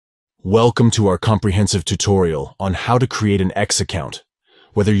Welcome to our comprehensive tutorial on how to create an X account.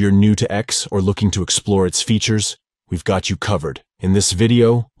 Whether you're new to X or looking to explore its features, we've got you covered. In this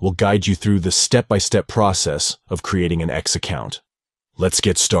video, we'll guide you through the step-by-step process of creating an X account. Let's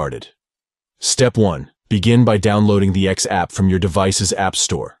get started. Step 1. Begin by downloading the X app from your device's app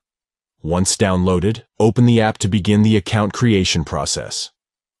store. Once downloaded, open the app to begin the account creation process.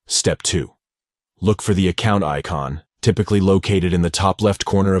 Step 2. Look for the account icon, typically located in the top left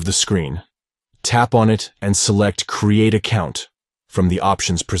corner of the screen. Tap on it and select Create Account from the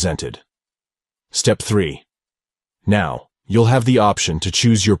options presented. Step 3. Now, you'll have the option to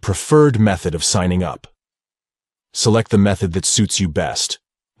choose your preferred method of signing up. Select the method that suits you best,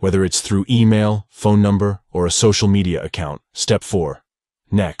 whether it's through email, phone number, or a social media account. Step 4.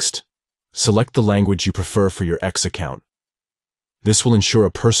 Next, select the language you prefer for your X account. This will ensure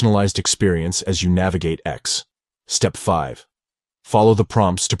a personalized experience as you navigate X. Step 5. Follow the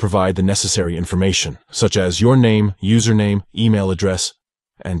prompts to provide the necessary information, such as your name, username, email address,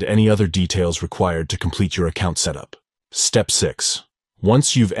 and any other details required to complete your account setup. Step 6.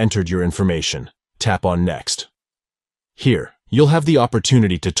 Once you've entered your information, tap on Next. Here, you'll have the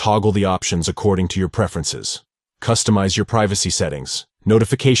opportunity to toggle the options according to your preferences, customize your privacy settings,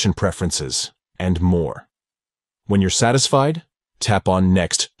 notification preferences, and more. When you're satisfied, tap on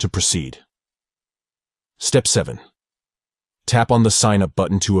Next to proceed. Step 7. Tap on the Sign Up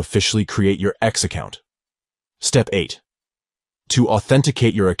button to officially create your X account. Step 8. To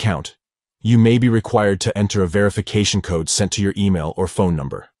authenticate your account, you may be required to enter a verification code sent to your email or phone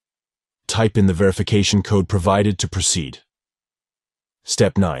number. Type in the verification code provided to proceed.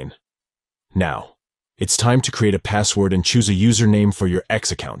 Step 9. Now, it's time to create a password and choose a username for your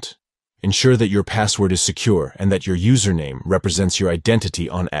X account. Ensure that your password is secure and that your username represents your identity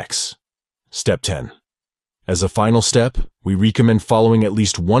on X. Step 10. As a final step, we recommend following at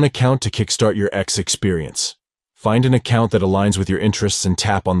least one account to kickstart your X experience. Find an account that aligns with your interests and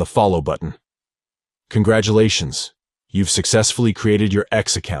tap on the Follow button. Congratulations! You've successfully created your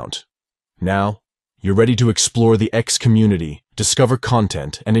X account. Now, you're ready to explore the X community, discover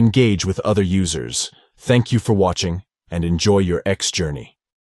content, and engage with other users. Thank you for watching, and enjoy your X journey.